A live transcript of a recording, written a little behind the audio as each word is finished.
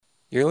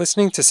You're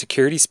listening to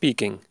Security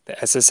Speaking, the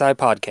SSI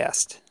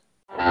podcast.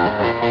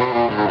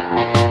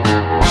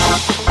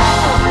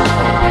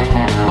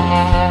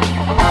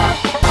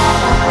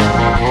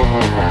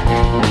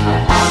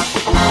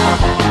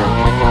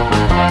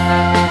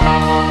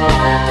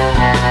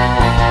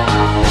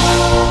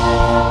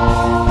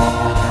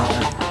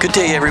 Good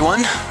day,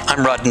 everyone.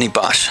 I'm Rodney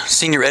Bosch,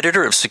 Senior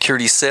Editor of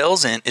Security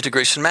Sales and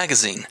Integration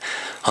Magazine.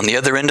 On the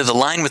other end of the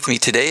line with me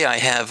today, I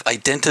have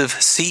Identiv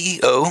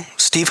CEO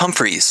Steve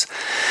Humphreys.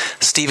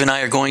 Steve and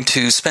I are going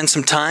to spend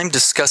some time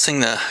discussing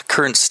the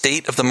current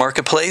state of the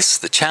marketplace,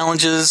 the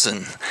challenges,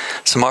 and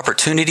some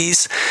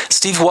opportunities.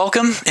 Steve,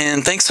 welcome,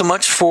 and thanks so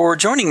much for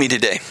joining me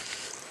today.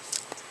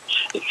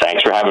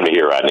 Thanks for having me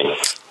here, Rodney.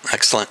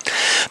 Excellent.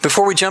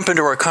 Before we jump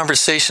into our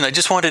conversation, I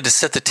just wanted to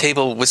set the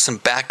table with some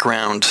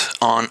background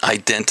on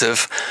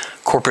Identiv.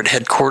 Corporate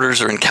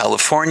headquarters are in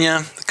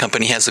California. The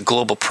company has a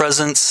global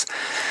presence.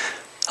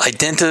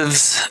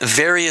 Identiv's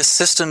various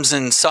systems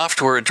and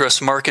software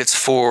address markets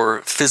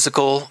for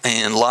physical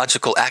and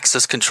logical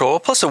access control,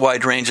 plus a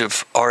wide range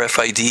of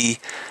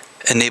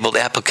RFID-enabled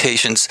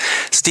applications.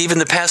 Steve, in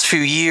the past few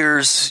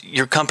years,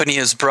 your company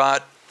has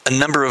brought a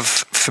number of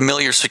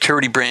familiar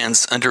security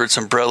brands under its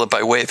umbrella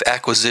by way of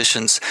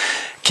acquisitions.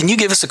 Can you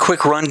give us a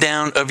quick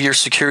rundown of your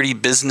security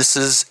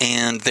businesses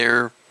and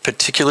their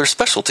particular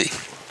specialty?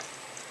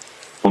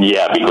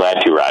 Yeah, I'd be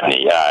glad to,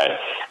 Rodney.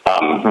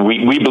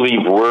 We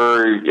believe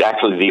we're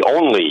actually the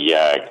only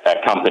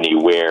company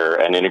where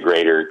an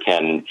integrator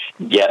can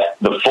get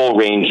the full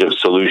range of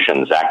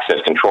solutions: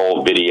 access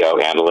control, video,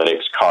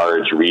 analytics,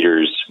 cards,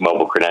 readers,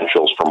 mobile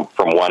credentials from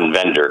one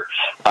vendor.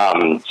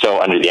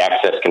 So under the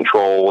access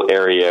control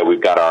area,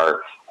 we've got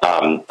our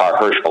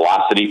Hirsch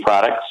Velocity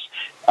products.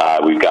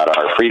 We've got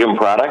our Freedom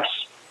products,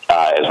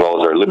 as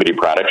well as our Liberty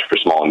products for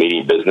small and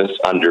medium business.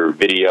 Under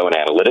video and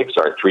analytics,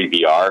 our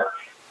 3VR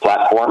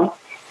platform.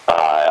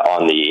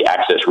 On the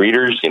access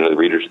readers, the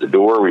readers at the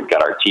door, we've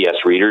got our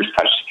TS readers,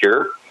 Touch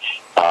Secure.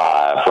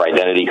 For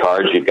identity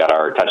cards, we've got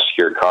our Touch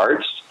Secure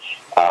cards,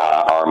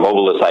 our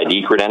Mobilus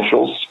ID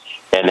credentials,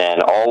 and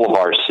then all of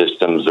our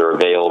systems are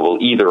available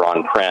either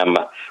on-prem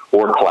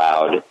or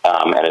cloud.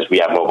 And as we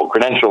have mobile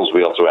credentials,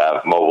 we also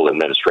have mobile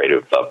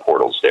administrative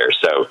portals there.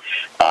 So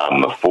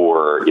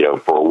for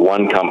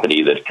one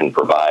company that can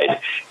provide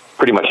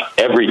pretty much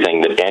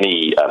everything that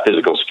any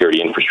physical security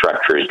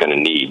infrastructure is going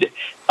to need,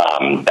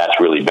 that's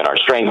really been our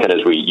strength. And as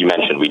you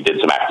mentioned, we did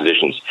some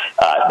acquisitions.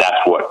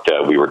 That's what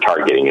we were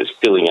targeting, is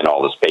filling in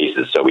all the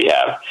spaces so we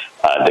have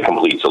the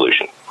complete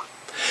solution.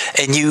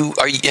 And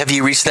have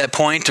you reached that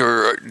point,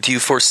 or do you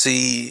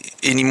foresee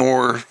any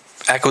more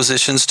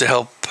acquisitions to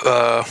help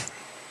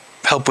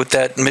with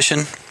that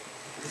mission?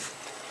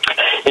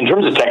 In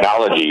terms of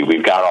technology,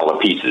 we've got all the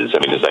pieces. I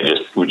mean,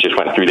 we just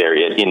went through there.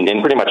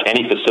 In pretty much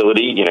any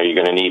facility, you're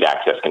going to need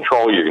access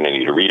control. You're going to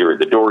need a reader at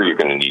the door. You're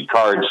going to need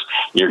cards.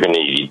 You're going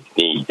to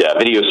need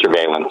video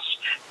surveillance,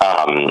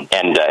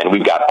 and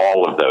we've got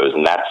all of those.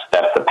 And that's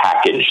the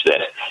package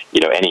that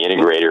any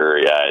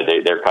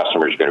integrator, their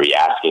customers are going to be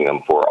asking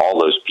them for, all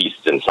those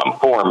pieces in some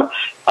form.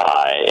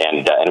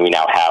 And we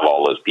now have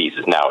all those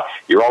pieces. Now,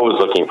 you're always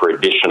looking for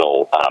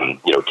additional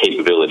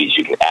capabilities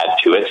you can add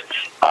to it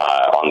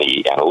on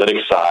the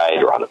analytics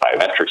side, or on the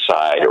biometric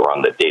side, or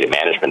on the data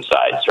management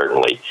side,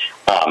 certainly.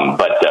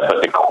 But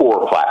the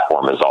core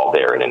platform is all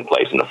there and in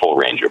place in the full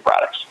range of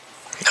products.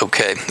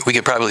 Okay, we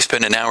could probably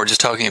spend an hour just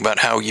talking about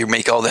how you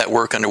make all that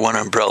work under one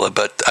umbrella,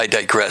 but I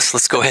digress.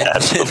 Let's go ahead.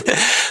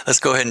 Let's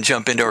go ahead and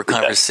jump into our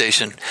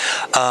conversation.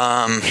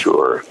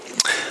 Sure.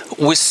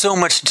 With so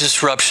much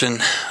disruption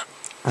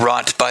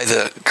wrought by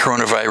the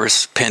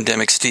coronavirus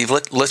pandemic, Steve,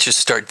 let's just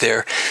start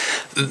there.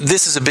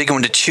 This is a big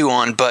one to chew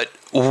on, but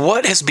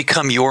what has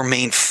become your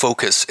main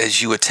focus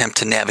as you attempt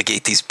to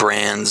navigate these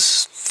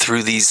brands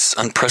through these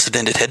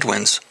unprecedented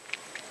headwinds?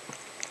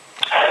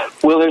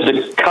 Well, there's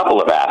a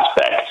couple of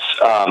aspects.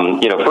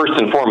 First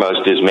and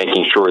foremost is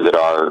making sure that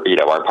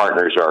our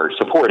partners are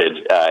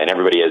supported, and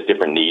everybody has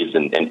different needs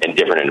and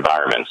different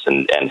environments.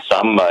 And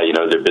some,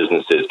 their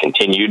businesses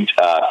continued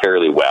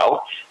fairly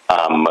well.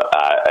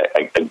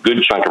 A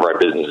good chunk of our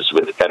business is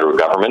with the federal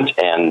government,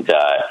 and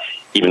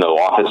even though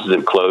offices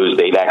have closed,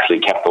 they've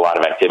actually kept a lot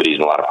of activities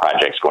and a lot of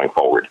projects going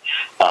forward.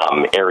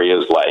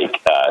 Areas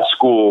like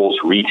schools,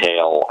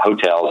 retail,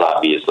 hotels,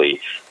 obviously,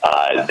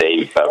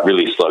 they've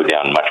really slowed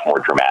down much more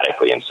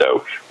dramatically, and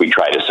so we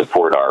try to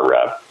support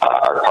our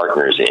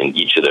partners in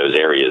each of those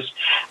areas.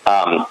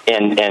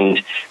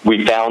 And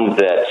we found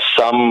that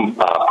some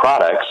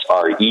products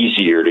are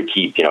easier to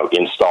keep,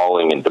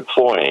 installing and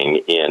deploying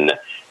in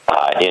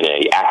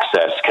a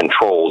access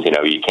controlled,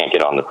 you can't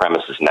get on the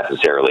premises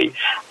necessarily.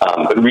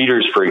 But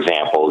readers, for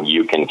example,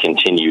 you can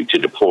continue to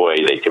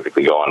deploy. They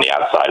typically go on the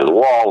outside of the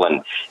wall,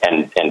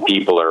 and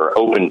people are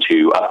open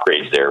to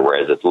upgrades there,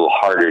 whereas it's a little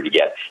harder to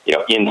get,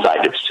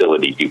 inside the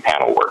facility, do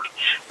panel work.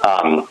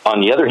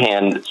 On the other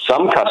hand,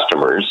 some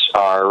customers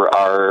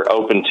are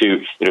open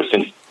to,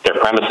 since their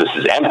premises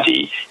is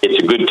empty,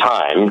 it's a good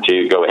time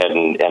to go ahead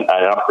and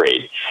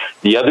upgrade.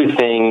 The other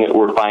thing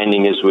we're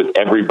finding is with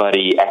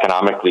everybody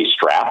economically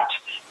strapped,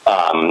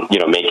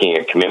 making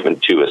a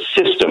commitment to a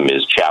system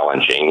is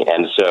challenging.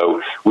 And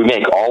so we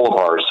make all of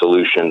our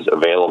solutions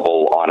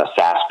available on a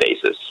SaaS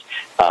basis.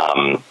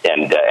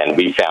 And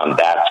we found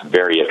that's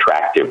very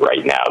attractive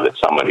right now, that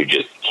someone who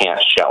just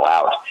can't shell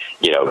out,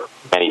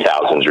 many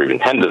thousands or even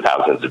tens of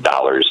thousands of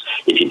dollars,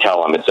 if you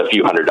tell them it's a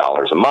few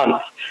 $100s a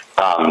month,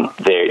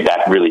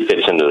 that really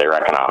fits into their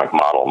economic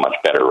model much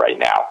better right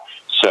now.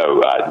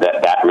 So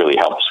that really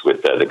helps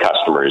with the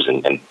customers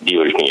and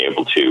dealers being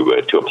able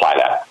to apply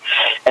that.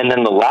 And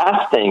then the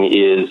last thing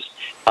is,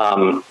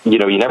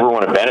 you never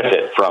want to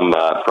benefit from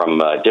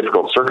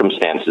difficult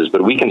circumstances,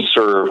 but we can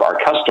serve our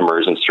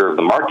customers and serve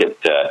the market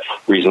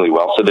reasonably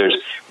well. So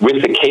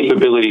with the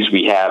capabilities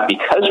we have,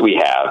 because we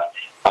have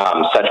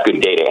such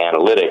good data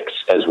analytics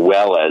as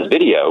well as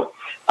video,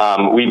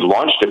 we've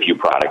launched a few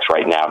products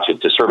right now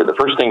to serve it. The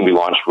first thing we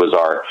launched was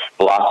our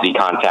Velocity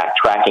Contact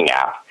Tracking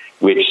app,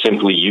 which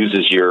simply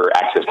uses your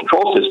access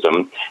control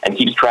system and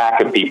keeps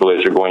track of people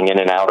as they're going in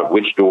and out of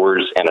which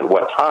doors and at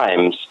what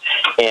times.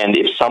 And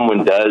if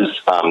someone does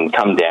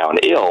come down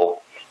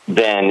ill,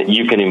 then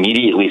you can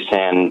immediately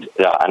send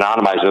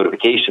anonymized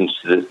notifications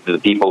to the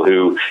people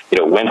who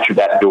went through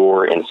that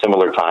door in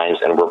similar times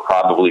and were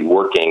probably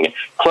working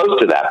close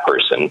to that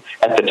person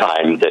at the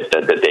time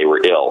that they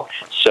were ill.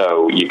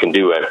 So you can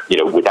do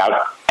it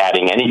without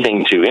adding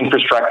anything to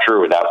infrastructure,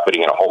 without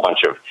putting in a whole bunch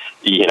of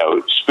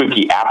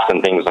spooky apps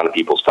and things on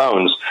people's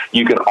phones.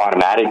 You can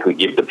automatically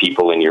give the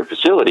people in your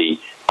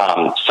facility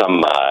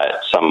some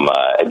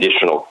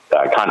additional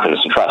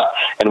confidence and trust.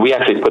 And we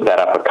actually put that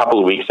up a couple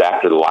of weeks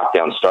after the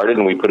lockdown started,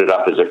 and we put it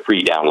up as a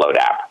free download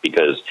app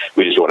because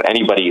we just want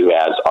anybody who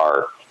has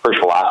our First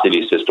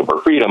Velocity system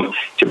for freedom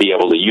to be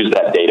able to use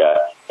that data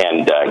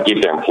and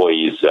give their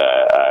employees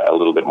a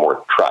little bit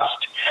more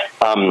trust.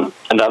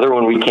 Another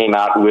one we came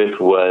out with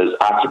was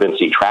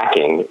occupancy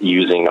tracking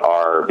using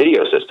our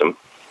video system,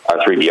 our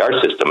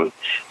 3VR system,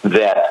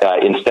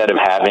 that instead of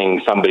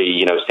having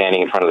somebody,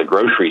 standing in front of the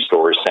grocery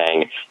store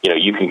saying,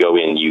 you can go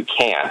in, you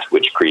can't,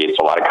 which creates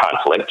a lot of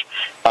conflict,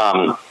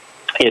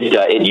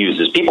 it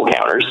uses people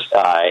counters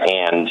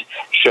and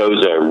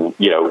shows a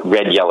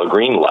red, yellow,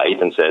 green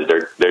light and says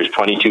there's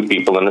 22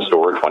 people in the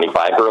store,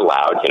 25 are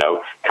allowed,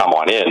 come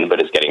on in, but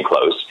it's getting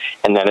close.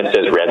 And then it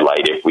says red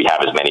light if we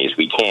have as many as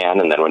we can,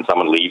 and then when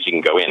someone leaves, you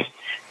can go in.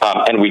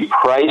 And we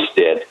priced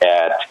it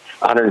at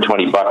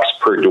 $120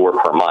 per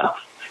door per month.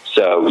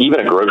 So even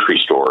a grocery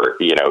store,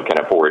 can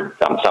afford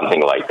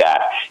something like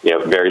that.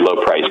 Very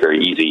low price,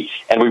 very easy.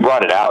 And we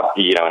brought it out,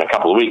 in a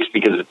couple of weeks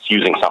because it's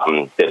using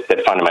something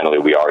that fundamentally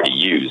we already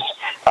use.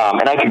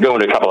 And I could go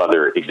into a couple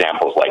other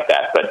examples like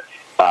that, but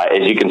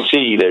as you can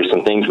see, there's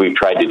some things we've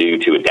tried to do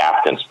to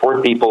adapt and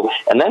support people,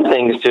 and then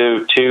things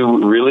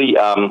to really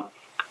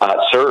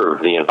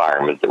serve the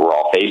environment that we're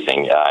all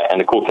facing.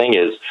 And the cool thing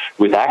is,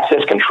 with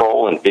access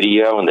control and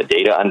video and the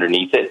data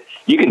underneath it,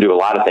 you can do a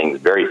lot of things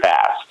very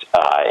fast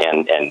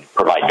and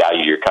provide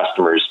value to your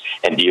customers,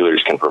 and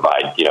dealers can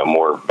provide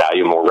more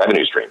value, more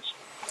revenue streams.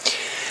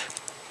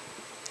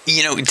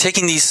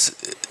 Taking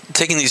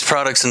these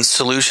products and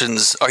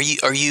solutions, are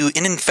you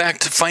in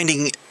fact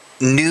finding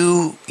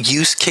new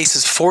use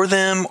cases for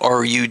them,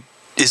 or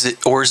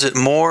is it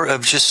more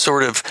of just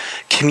sort of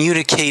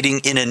communicating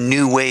in a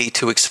new way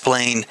to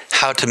explain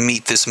how to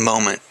meet this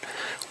moment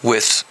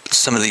with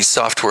some of these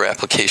software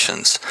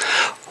applications?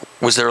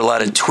 Was there a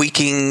lot of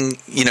tweaking,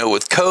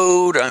 with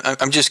code?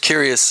 I'm just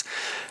curious.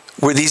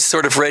 Were these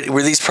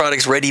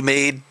products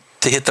ready-made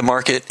to hit the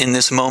market in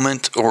this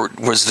moment, or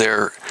was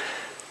there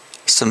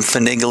some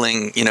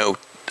finagling,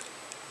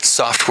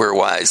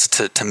 software-wise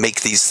to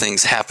make these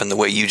things happen the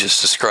way you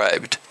just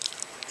described?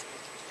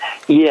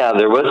 Yeah,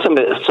 there was some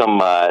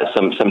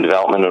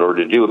development in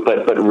order to do it,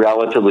 but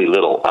relatively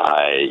little.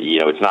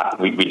 It's not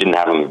we didn't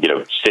have them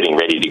sitting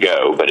ready to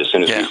go, but as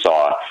soon as we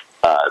saw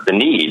the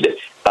need,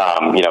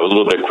 a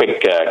little bit of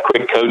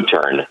quick code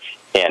turn,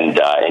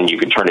 and you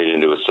could turn it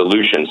into a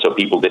solution, so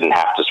people didn't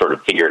have to sort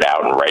of figure it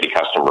out and write a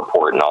custom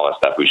report and all that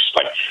stuff. We just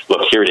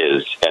look, here it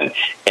is, and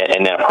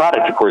then a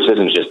product, of course,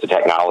 isn't just the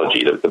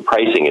technology. The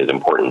pricing is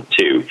important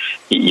too.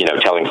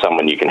 Telling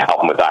someone you can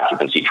help them with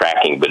occupancy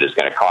tracking, but it's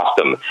going to cost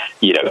them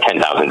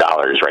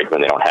 $10,000, right,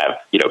 when they don't have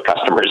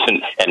customers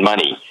and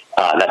money,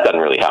 that doesn't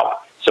really help.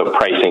 So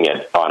pricing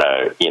it on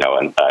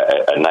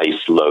a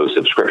nice low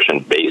subscription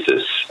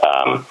basis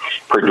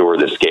per door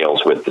that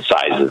scales with the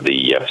size of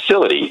the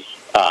facility,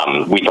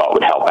 we thought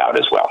would help out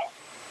as well.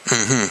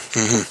 Mm-hmm,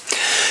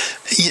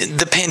 mm-hmm.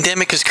 The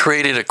pandemic has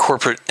created a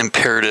corporate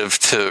imperative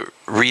to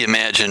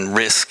reimagine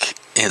risk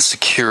and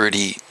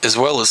security, as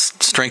well as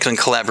strengthen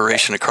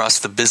collaboration across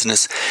the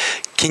business.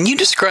 Can you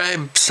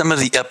describe some of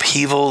the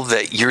upheaval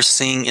that you're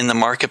seeing in the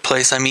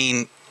marketplace? I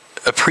mean,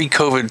 a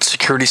pre-COVID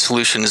security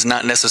solution is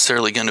not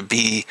necessarily going to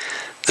be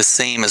the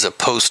same as a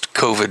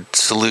post-COVID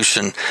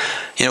solution.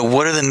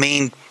 What are the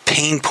main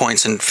pain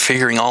points in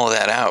figuring all of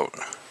that out?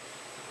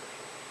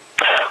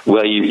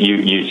 Well,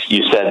 you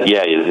said,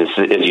 yeah,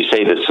 as you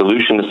say, the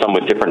solution is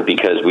somewhat different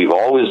because we've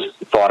always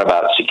thought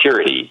about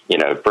security,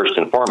 first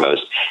and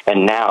foremost,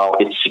 and now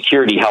it's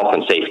security, health,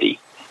 and safety.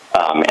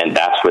 And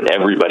that's what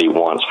everybody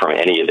wants from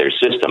any of their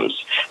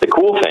systems. The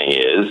cool thing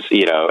is,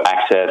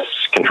 access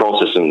control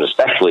systems,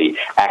 especially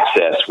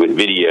access with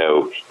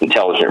video,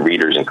 intelligent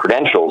readers, and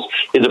credentials,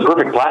 is a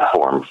perfect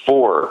platform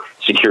for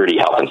security,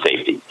 health, and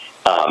safety.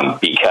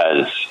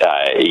 Because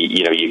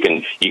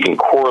you can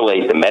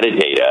correlate the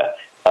metadata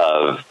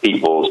of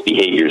people's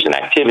behaviors and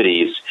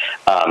activities.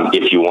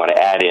 If you want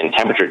to add in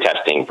temperature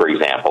testing, for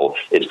example,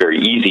 it's very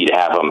easy to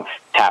have them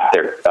tap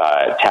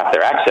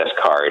their access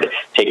card,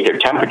 take their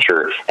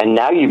temperature, and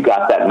now you've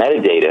got that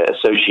metadata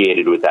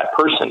associated with that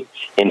person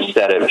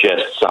instead of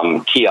just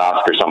some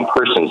kiosk or some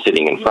person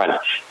sitting in front,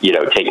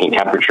 taking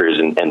temperatures,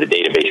 and the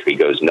data basically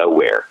goes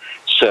nowhere.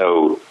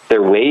 So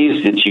there are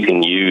ways that you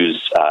can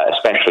use,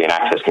 especially in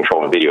access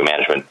control and video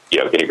management,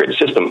 integrated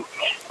system,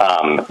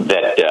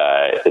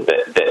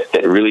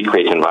 that really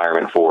creates an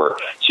environment for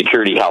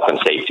security, health, and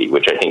safety,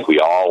 which I think we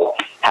all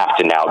have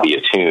to now be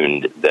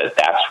attuned that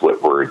that's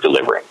what we're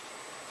delivering.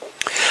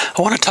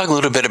 I want to talk a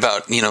little bit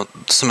about,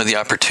 some of the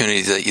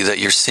opportunities that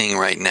you're seeing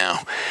right now.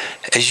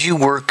 As you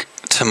work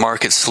to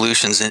market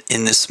solutions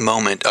in this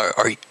moment, are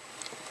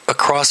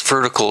across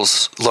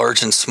verticals,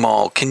 large and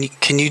small, can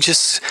you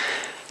just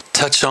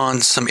touch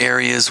on some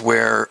areas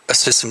where a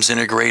systems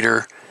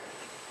integrator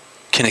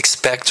can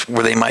expect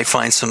where they might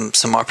find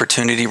some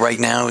opportunity right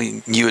now?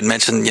 You had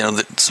mentioned,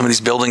 that some of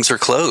these buildings are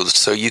closed,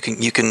 so you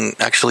can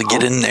actually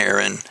get in there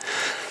and.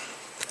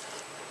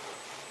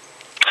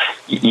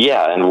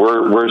 Yeah, and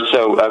we're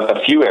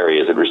a few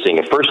areas that we're seeing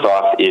it. First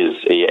off is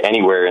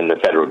anywhere in the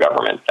federal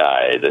government.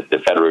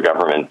 The federal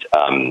government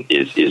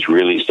is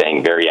really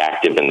staying very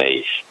active, and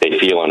they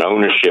feel an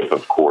ownership,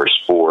 of course,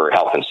 for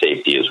health and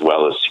safety as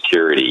well as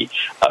security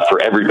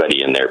for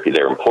everybody in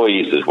their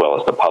employees as well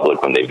as the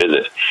public when they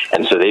visit.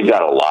 And so they've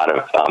got a lot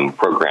of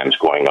programs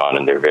going on,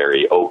 and they're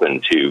very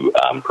open to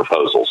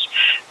proposals.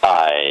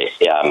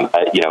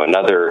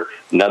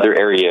 Another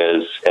area,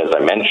 as I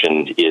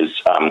mentioned, is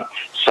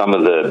some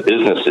of the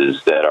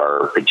businesses that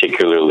are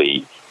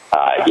particularly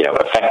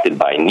affected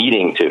by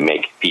needing to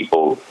make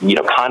people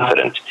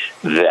confident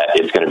that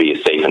it's going to be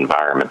a safe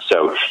environment.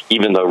 So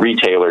even though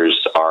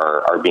retailers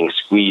are being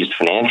squeezed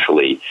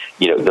financially,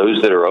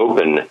 those that are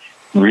open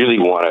really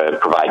want to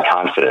provide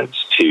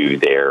confidence to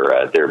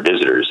their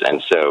visitors,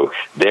 and so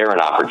they're an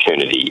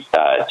opportunity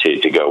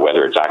to go,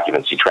 whether it's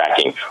occupancy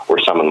tracking or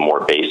some of the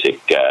more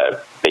basic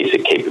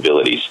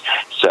capabilities.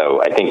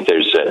 So I think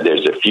there's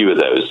a few of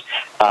those.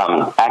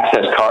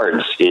 Access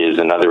cards is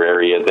another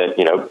area that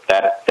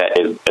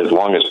is, as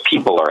long as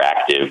people are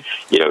active,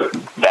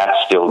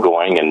 that's still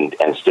going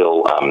and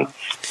still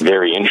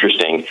very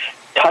interesting.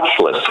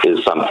 Touchless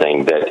is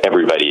something that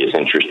everybody is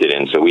interested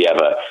in. So we have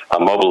a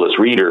mobileless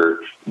reader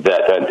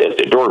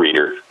a door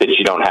reader that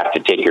you don't have to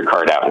take your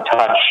card out and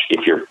touch.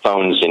 If your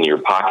phone's in your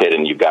pocket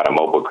and you've got a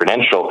mobile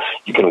credential,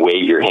 you can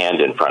wave your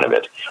hand in front of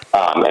it.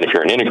 And if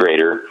you're an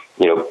integrator,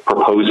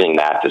 proposing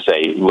that to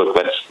say, look,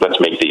 let's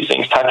make these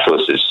things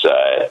touchless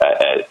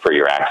for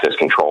your access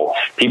control.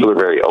 People are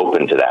very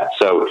open to that.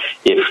 So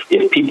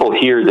if people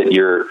hear that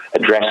you're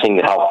addressing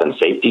the health and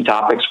safety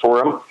topics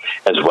for them,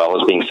 as well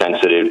as being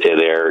sensitive to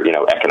their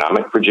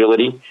economic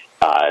fragility,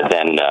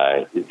 then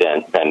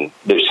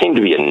there seem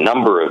to be a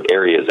number of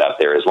areas out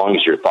there, as long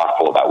as you're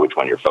thoughtful about which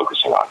one you're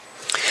focusing on.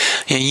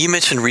 Yeah, you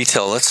mentioned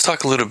retail. Let's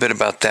talk a little bit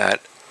about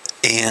that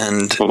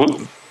and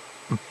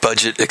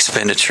budget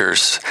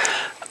expenditures.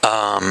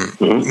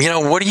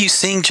 What are you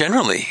seeing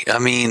generally? I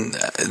mean,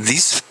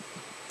 these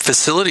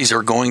facilities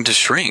are going to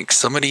shrink.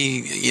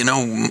 Somebody,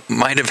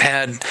 might have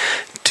had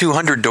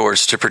 200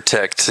 doors to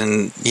protect,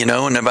 and,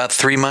 in about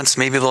 3 months,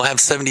 maybe they'll have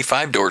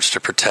 75 doors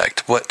to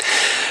protect. But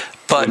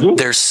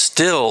there's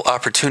still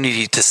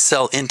opportunity to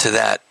sell into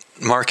that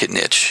market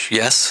niche,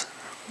 yes?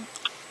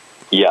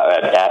 Yeah,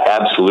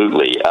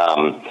 absolutely.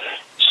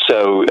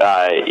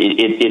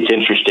 It's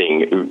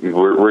interesting.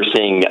 We're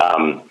seeing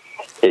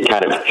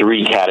kind of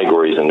three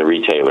categories in the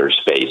retailer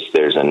space.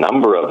 There's a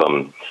number of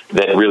them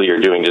that really are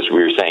doing just what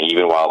we were saying.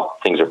 Even while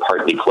things are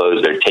partly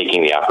closed, they're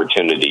taking the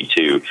opportunity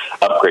to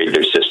upgrade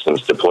their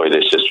systems, deploy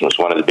their systems.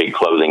 One of the big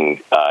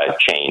clothing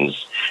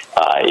chains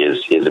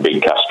is a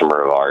big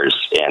customer of ours,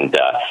 and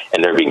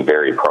they're being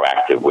very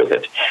proactive with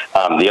it.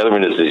 The other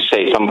one is, as you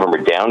say, some of them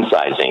are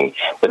downsizing,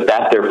 but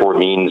that therefore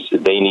means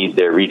they need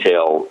their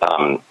retail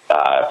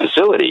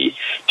facility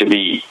to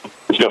be,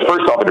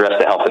 first off, address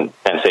the health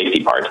and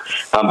safety part,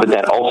 but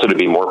then also to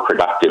be more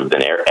productive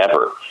than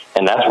ever.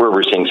 And that's where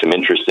we're seeing some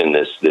interest in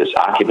this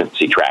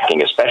occupancy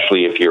tracking,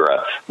 especially if you're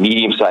a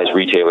medium-sized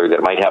retailer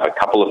that might have a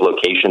couple of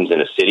locations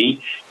in a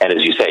city, and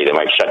as you say, they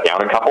might shut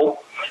down a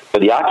couple.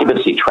 But the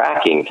occupancy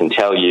tracking can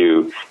tell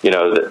you,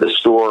 that the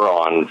store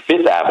on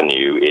Fifth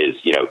Avenue is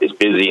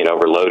busy and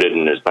overloaded,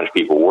 and there's a bunch of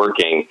people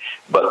working,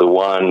 but the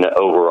one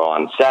over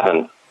on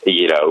 7th,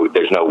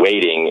 there's no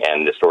waiting,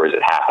 and the store is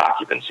at half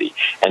occupancy.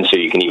 And so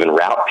you can even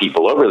route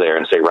people over there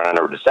and say, run on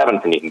over to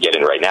 7th, and you can get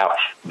in right now.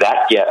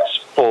 That gets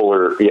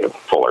more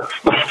full,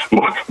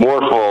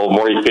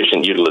 more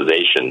efficient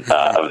utilization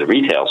of the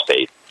retail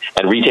space.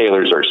 And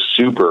retailers are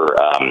super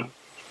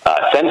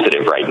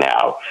sensitive right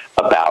now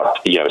about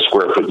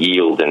square foot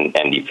yield and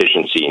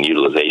efficiency and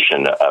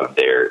utilization of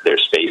their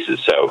spaces.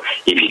 So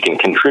if you can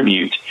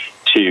contribute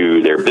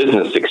to their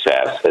business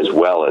success as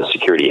well as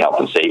security, health,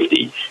 and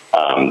safety,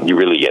 you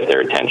really get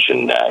their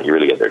attention. You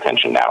really get their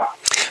attention now.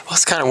 Well,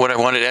 that's kind of what I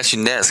wanted to ask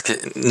you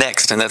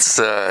next, and that's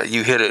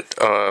you hit it.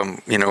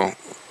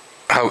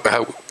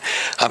 How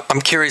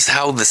I'm curious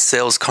how the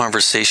sales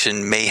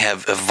conversation may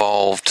have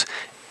evolved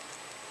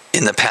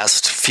in the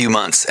past few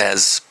months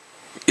as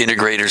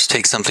integrators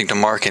take something to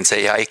market and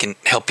say, I can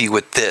help you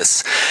with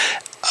this.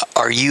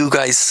 Are you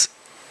guys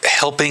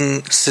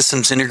helping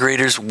systems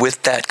integrators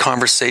with that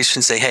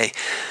conversation? Say, hey,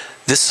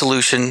 this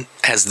solution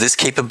has this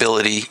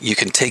capability. You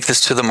can take this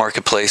to the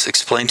marketplace,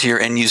 explain to your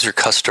end user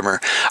customer.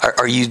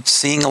 Are you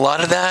seeing a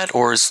lot of that,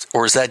 or is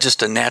that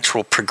just a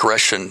natural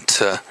progression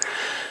to...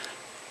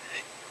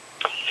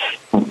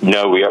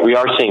 No, we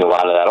are seeing a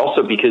lot of that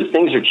also because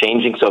things are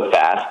changing so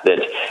fast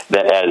that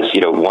as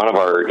one of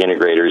our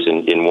integrators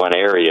in one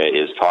area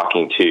is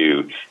talking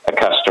to a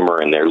customer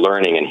and they're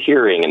learning and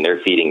hearing and they're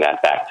feeding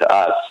that back to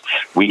us,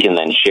 we can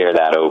then share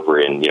that over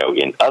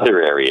in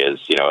other areas,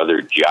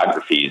 other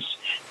geographies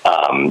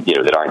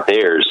that aren't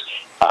theirs,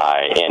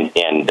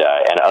 and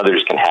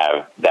others can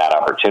have that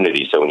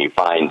opportunity. So when you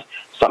find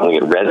something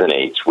that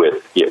resonates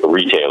with a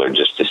retailer,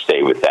 just to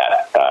stay with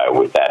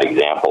that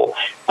example,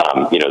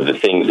 the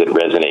things that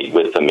resonate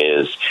with them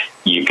is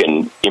you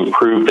can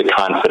improve the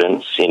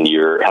confidence in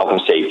your health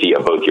and safety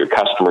of both your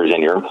customers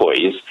and your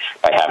employees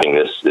by having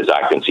this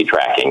occupancy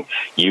tracking.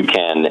 You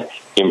can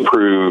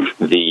improve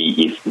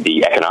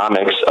the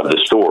economics of the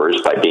stores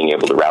by being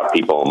able to route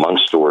people among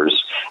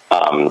stores,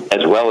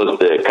 as well as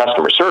the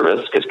customer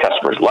service, because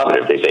customers love it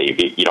if they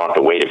say you don't have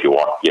to wait if you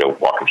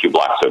walk a few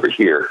blocks over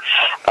here.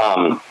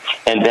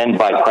 And then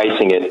by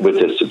pricing it with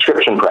the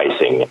subscription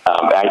pricing,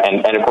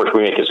 and of course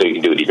we make it so you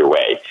can do it either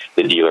way.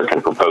 The dealer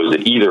can propose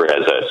it either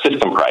as a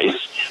system price,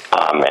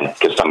 and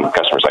because some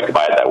customers like to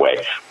buy it that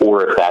way,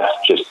 or if that's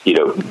just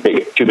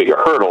too big a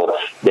hurdle,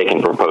 they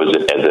can propose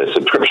it as a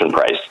subscription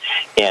price.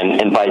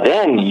 And by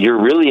then, you're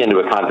really into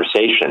a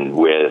conversation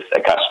with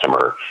a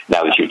customer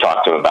now that you've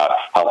talked to them about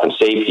health and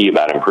safety,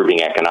 about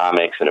improving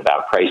economics, and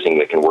about pricing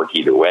that can work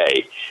either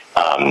way.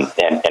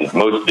 And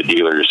most of the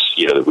dealers,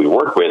 that we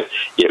work with,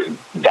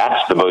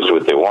 that's the most of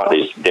what they want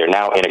is they're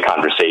now in a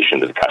conversation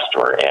with the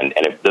customer. And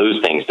if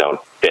those things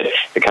don't fit,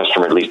 the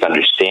customer at least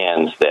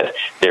understands that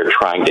they're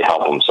trying to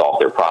help them solve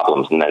their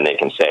problems. And then they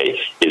can say,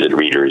 is it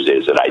readers?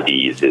 Is it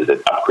IDs? Is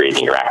it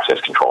upgrading your access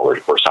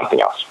controllers or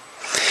something else?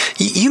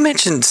 You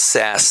mentioned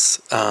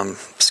SaaS,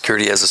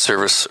 security as a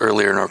service,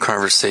 earlier in our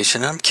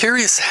conversation. I'm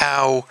curious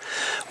how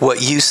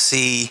what you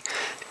see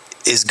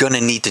is going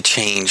to need to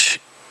change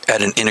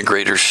at an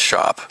integrator's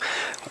shop.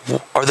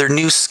 Are there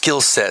new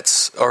skill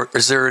sets, or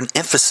is there an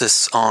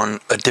emphasis on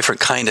a different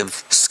kind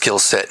of skill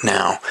set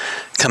now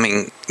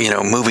coming,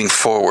 moving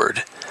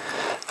forward,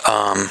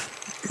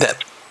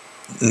 that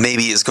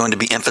maybe is going to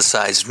be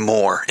emphasized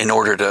more in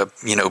order to,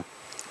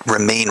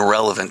 remain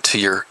relevant to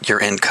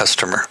your end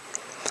customer?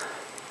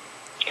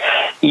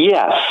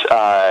 Yes,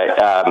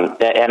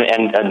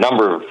 and a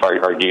number of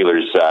our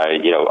dealers,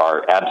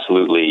 are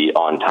absolutely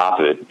on top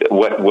of it.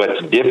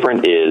 What's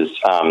different is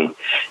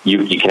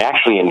you can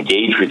actually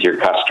engage with your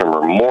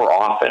customer more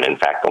often. In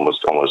fact,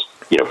 almost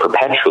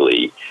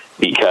perpetually,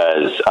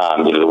 because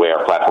the way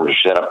our platform is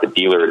set up, the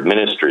dealer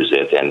administers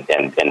it,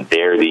 and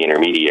they're the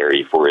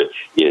intermediary for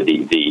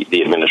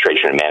the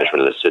administration and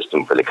management of the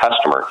system for the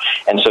customer.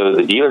 And so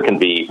the dealer can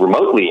be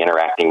remotely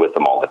interacting with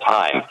them all the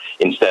time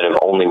instead of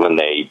only when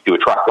they do a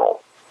truck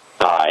roll.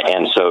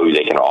 And so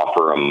they can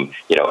offer them,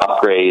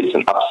 upgrades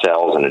and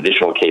upsells and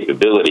additional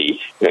capability,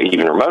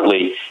 even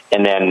remotely.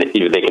 And then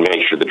they can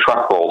make sure the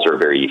truck rolls are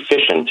very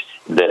efficient,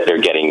 that they're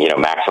getting,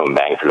 maximum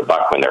bang for the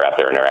buck when they're out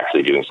there and they're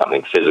actually doing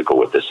something physical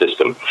with the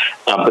system.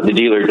 But the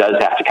dealer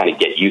does have to kind of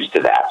get used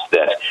to that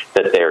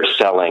their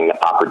selling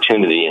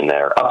opportunity and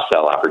their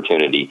upsell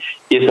opportunity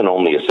isn't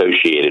only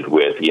associated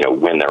with,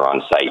 when they're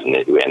on site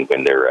and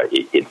when they're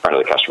in front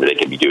of the customer. They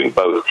can be doing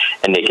both,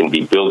 and they can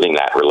be building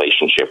that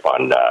relationship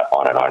on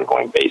an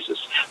ongoing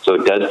basis. So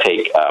it does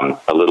take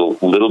a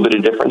little bit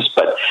of difference,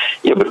 but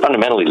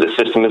fundamentally the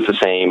system is the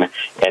same,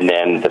 and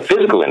then the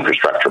physical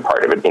infrastructure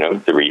part of it,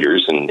 the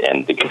readers and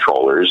the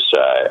controllers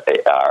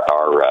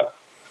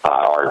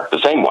are the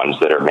same ones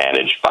that are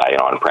managed by an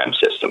on-prem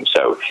system.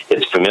 So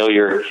it's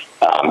familiar.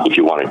 If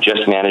you want to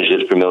just manage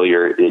it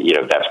familiar,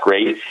 that's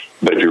great.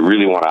 But if you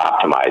really want to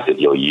optimize it,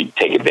 you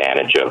take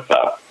advantage of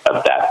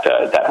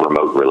that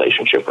remote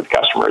relationship with the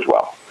customer as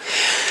well.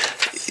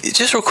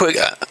 Just real quick,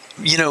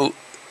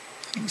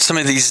 some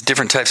of these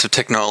different types of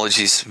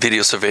technologies,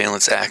 video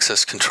surveillance,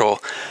 access control,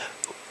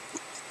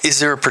 is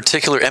there a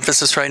particular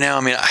emphasis right now?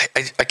 I mean,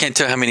 I can't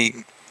tell how many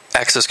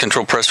access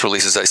control press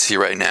releases I see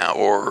right now,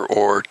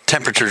 or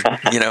temperature,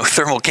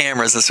 thermal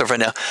cameras and stuff right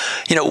now.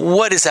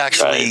 What is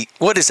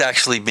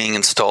actually being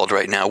installed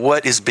right now?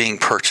 What is being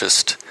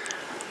purchased?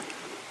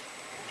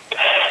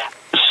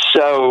 So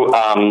So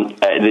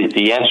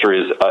the answer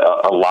is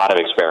a lot of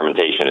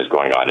experimentation is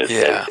going on, as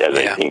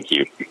I think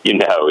you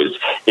know, is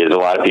a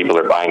lot of people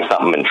are buying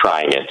something and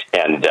trying it,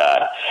 and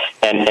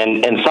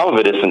some of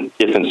it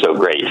isn't so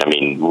great. I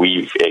mean,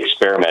 we've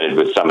experimented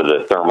with some of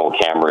the thermal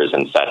cameras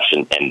and such,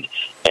 and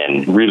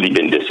really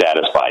been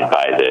dissatisfied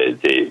by the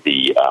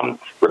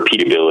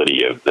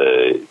repeatability of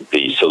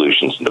the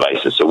solutions and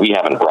devices. So we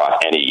haven't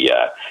brought any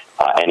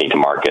to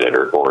market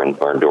or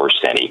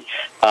endorsed any.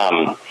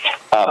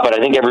 But I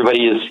think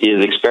everybody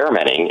is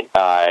experimenting.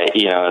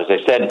 As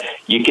I said,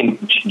 you can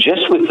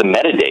just with the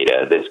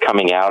metadata that's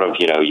coming out of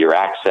your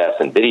access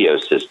and video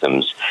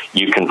systems,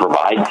 you can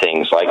provide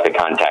things like the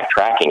contact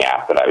tracking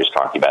app that I was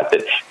talking about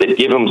that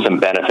give them some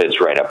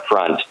benefits right up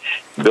front,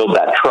 build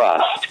that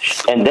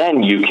trust, and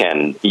then you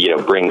can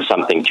bring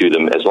something to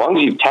them as long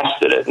as you've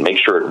tested it and make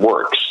sure it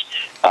works.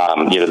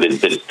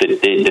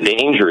 The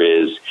danger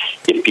is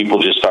if people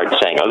just start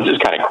saying, "Oh, this is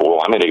kind of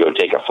cool. I'm going to go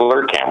take a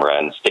FLIR camera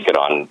and stick it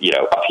on,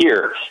 up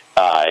here,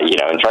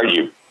 and charge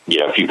you,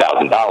 a few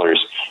 $1,000s,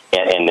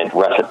 and it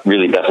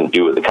really doesn't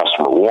do what the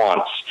customer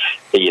wants."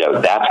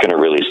 That's going to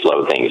really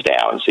slow things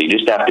down. So you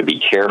just have to be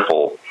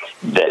careful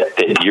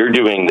that you're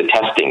doing the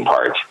testing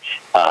part,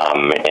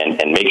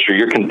 and make sure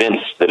you're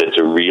convinced that it's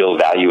a real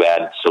value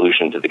add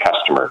solution to the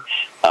customer.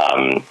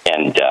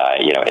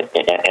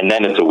 And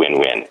then it's a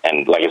win-win.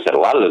 And like I said, a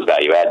lot of those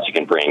value adds you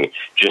can bring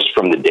just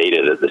from the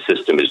data that the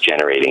system is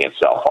generating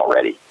itself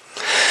already.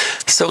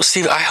 So,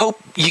 Steve, I hope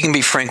you can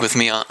be frank with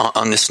me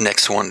on this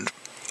next one.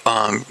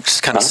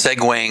 Just kind of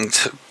segueing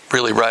to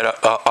really right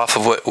off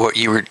of what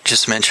you were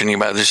just mentioning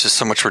about. There's just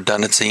so much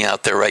redundancy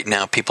out there right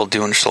now. People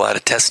doing just a lot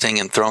of testing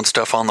and throwing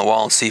stuff on the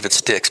wall and see if it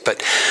sticks.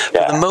 But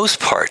for the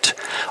most part,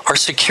 are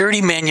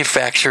security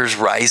manufacturers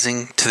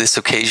rising to this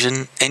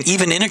occasion? And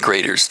even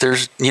integrators?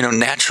 There's,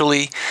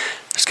 naturally,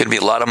 there's going to be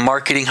a lot of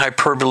marketing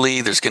hyperbole.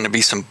 There's going to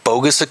be some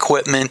bogus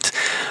equipment.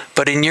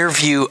 But in your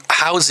view,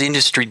 how is the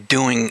industry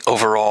doing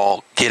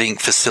overall getting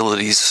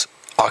facilities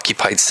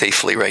occupied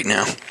safely right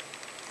now?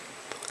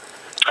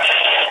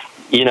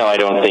 I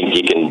don't think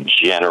you can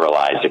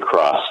generalize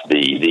across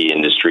the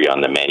industry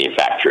on the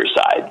manufacturer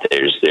side.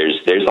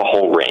 There's a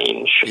whole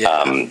range.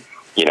 Yeah.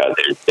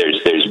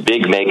 There's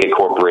big mega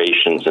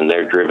corporations, and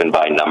they're driven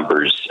by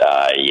numbers.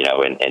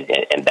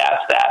 And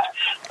that's that.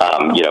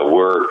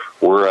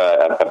 We're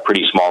a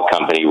pretty small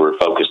company. We're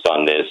focused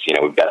on this.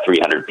 We've got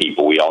 300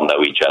 people. We all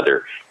know each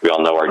other. We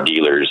all know our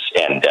dealers,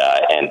 and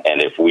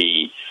if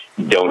we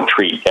don't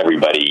treat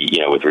everybody,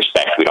 with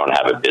respect, we don't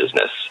have a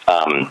business.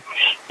 And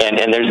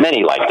there's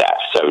many like that.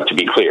 So to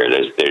be clear,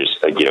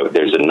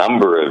 there's a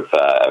number of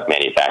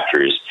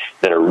manufacturers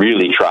that are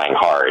really trying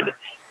hard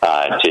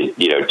to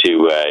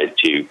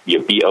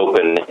be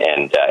open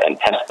and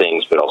test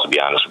things, but also be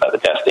honest about the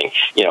testing.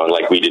 And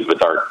like we did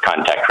with our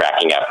contact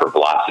tracking app for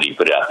Velocity,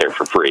 put it out there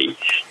for free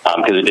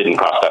because it didn't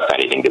cost us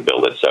anything to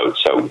build it. So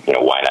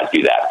why not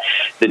do that?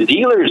 The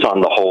dealers on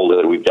the whole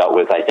that we've dealt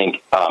with, I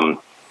think, are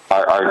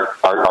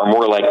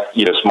more like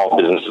small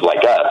businesses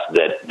like us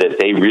that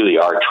they really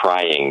are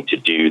trying to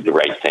do the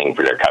right thing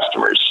for their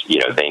customers.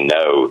 They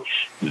know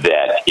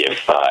that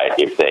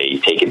if they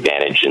take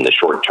advantage in the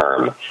short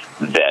term,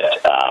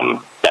 that's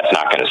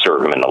not going to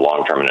serve them in the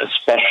long term, and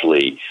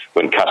especially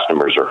when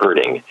customers are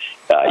hurting,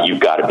 you've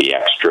got to be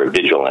extra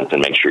vigilant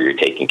and make sure you're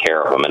taking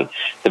care of them. And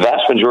the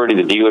vast majority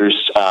of the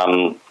dealers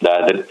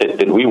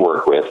that we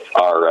work with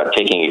are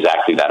taking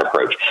exactly that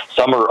approach.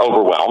 Some are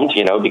overwhelmed,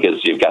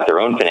 because you've got their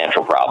own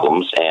financial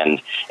problems,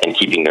 and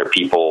keeping their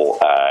people,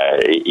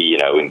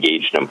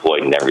 engaged and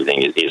employed and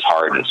everything is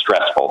hard and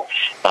stressful.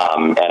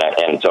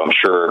 And so I'm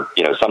sure,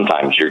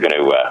 sometimes you're going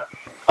to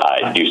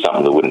do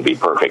something that wouldn't be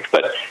perfect,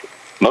 but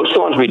most of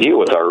the ones we deal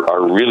with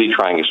are really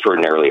trying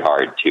extraordinarily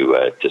hard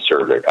to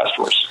serve their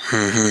customers.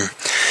 Mm-hmm.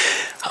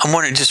 I'm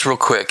wondering just real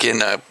quick,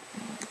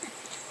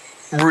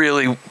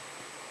 really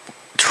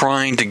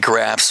trying to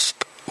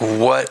grasp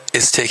what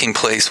is taking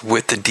place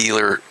with the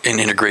dealer and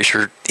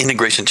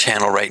integration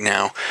channel right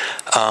now.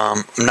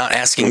 I'm not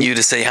asking you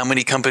to say how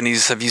many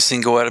companies have you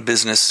seen go out of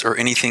business or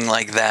anything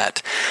like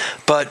that,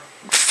 but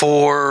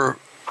for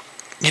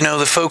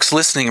the folks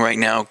listening right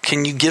now,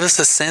 can you give us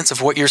a sense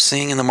of what you're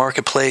seeing in the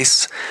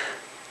marketplace?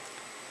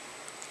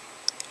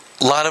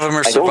 A lot of them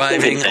are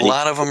surviving. A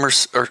lot of them are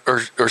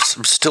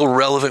still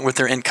relevant with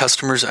their end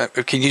customers.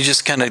 Can you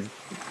just kind of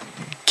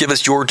give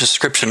us your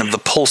description of the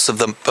pulse of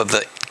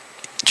the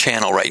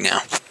channel right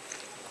now?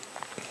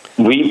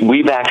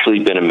 We've actually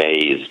been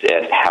amazed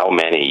at how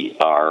many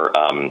are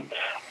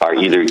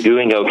either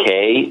doing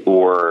okay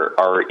or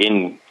are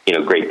in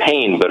great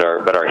pain, but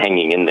are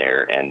hanging in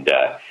there and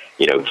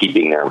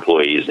keeping their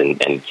employees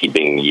and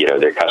keeping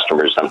their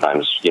customers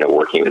sometimes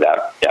working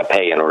without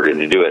pay in order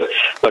to do it.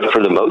 But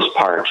for the most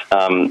part,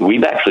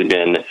 we've actually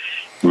been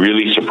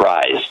really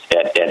surprised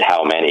at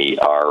how many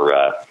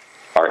are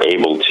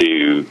able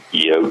to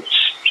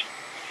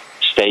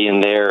stay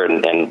in there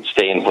and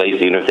stay in place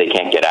even if they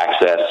can't get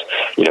access.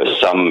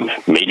 Some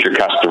major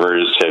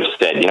customers have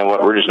said,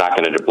 we're just not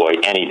going to deploy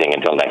anything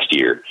until next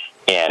year.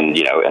 And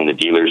the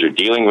dealers are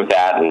dealing with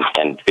that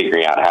and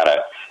figuring out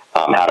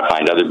how to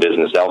find other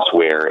business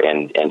elsewhere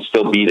and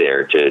still be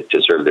there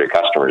to serve their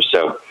customers.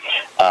 So,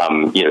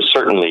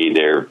 certainly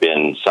there have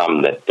been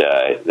some that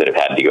have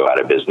had to go out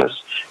of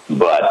business,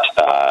 but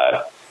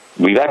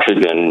we've actually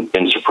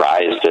been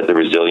surprised at the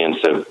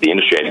resilience of the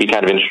industry. I'd be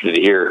kind of interested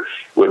to hear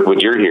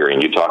what you're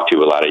hearing. You talk to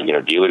a lot of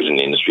dealers in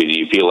the industry. Do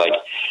you feel like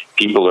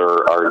people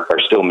are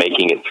still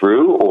making it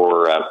through,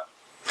 or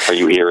are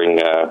you hearing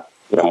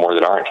more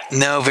that aren't?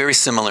 No, very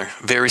similar.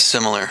 Very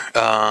similar.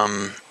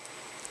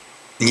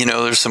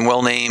 There's some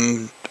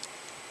well-named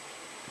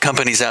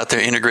companies out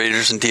there,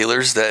 integrators and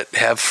dealers, that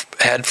have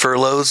had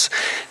furloughs.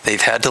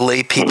 They've had to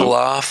lay people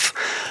off.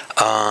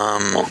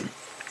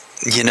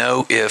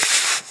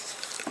 If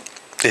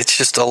it's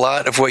just a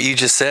lot of what you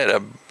just said,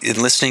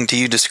 in listening to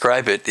you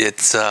describe it,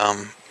 it's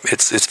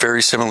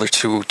very similar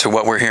to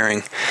what we're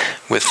hearing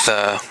with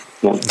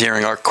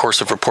during our course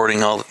of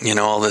reporting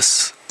all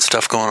this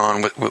stuff going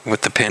on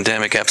with the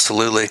pandemic.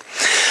 Absolutely.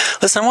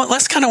 Listen,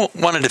 let's kind of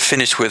wanted to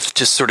finish with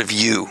just sort of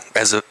you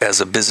as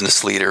a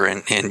business leader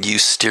and you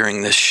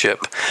steering this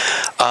ship.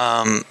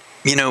 The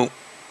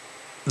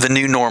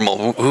new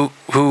normal.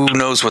 Who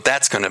knows what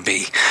that's going to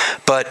be?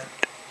 But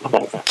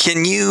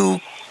can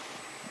you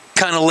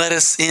kind of let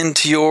us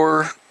into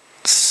your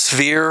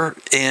sphere,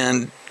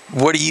 and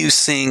what are you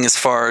seeing as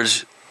far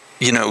as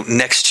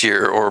next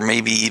year, or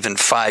maybe even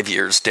 5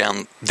 years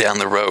down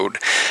the road?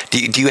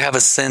 Do you have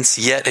a sense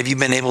yet? Have you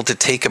been able to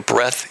take a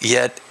breath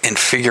yet and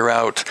figure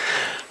out,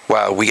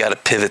 wow, we got to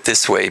pivot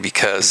this way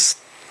because ...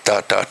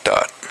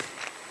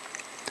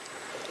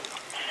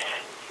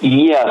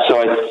 Yeah, so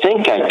I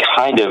think I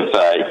kind of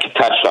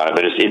touched on it,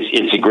 but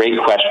it's a great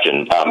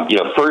question.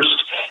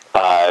 First,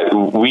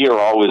 we are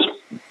always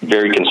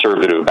very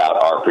conservative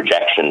about our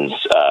projections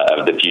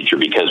of the future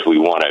because we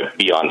want to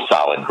be on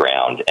solid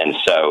ground. And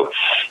so,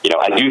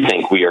 I do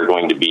think we are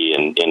going to be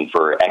in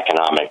for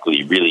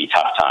economically really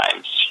tough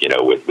times,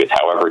 with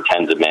however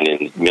tens of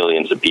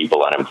millions of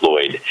people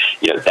unemployed,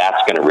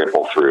 that's going to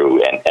ripple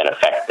through and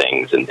affect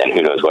things. And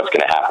who knows what's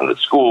going to happen with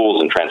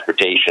schools and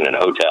transportation and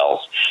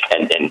hotels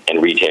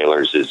and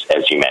retailers,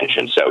 as you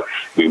mentioned. So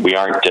we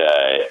aren't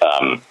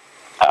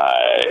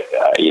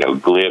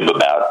glib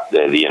about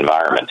the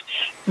environment.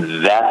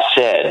 That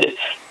said,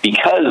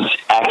 because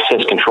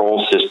access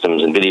control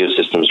systems and video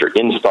systems are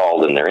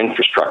installed in their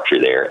infrastructure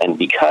there, and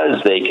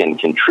because they can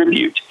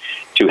contribute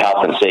to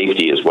health and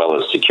safety as well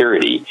as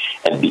security,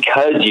 and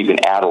because you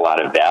can add a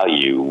lot of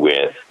value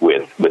with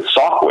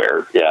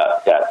software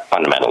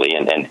fundamentally,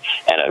 and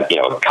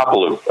a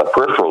couple of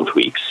peripheral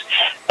tweaks,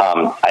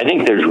 I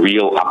think there's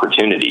real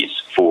opportunities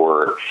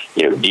for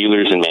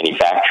dealers and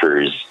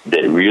manufacturers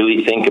that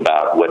really think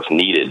about what's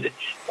needed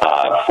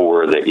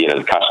for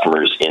the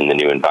customers in the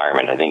new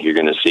environment. I think you're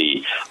going to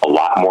see a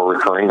lot more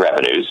recurring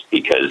revenues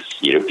because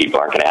people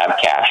aren't going to have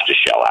cash to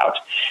shell out,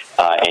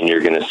 and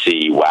you're going to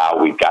see, wow,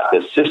 we've got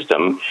this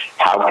system.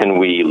 How can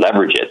we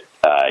leverage it?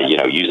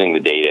 Using the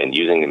data and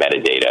using the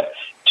metadata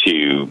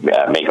to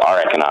make our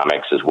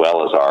economics as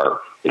well as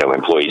our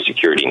employee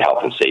security and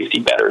health and safety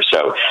better.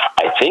 So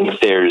I think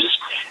there's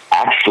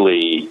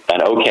actually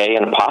an okay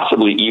and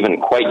possibly even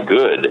quite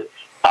good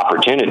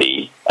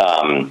opportunity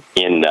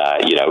in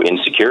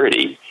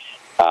security.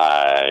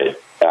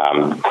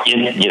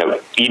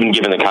 Even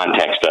given the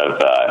context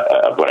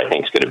of what I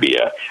think is going to be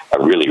a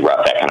really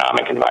rough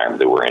economic environment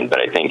that we're in. But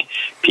I think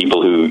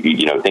people who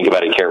think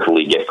about it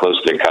carefully, get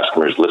close to their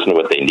customers, listen to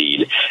what they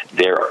need.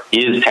 There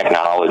is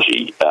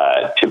technology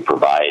to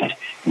provide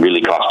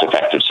really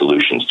cost-effective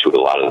solutions to a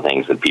lot of the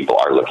things that people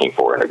are looking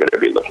for and are going to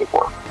be looking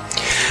for.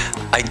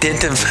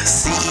 Identiv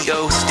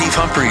CEO Steve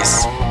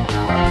Humphreys.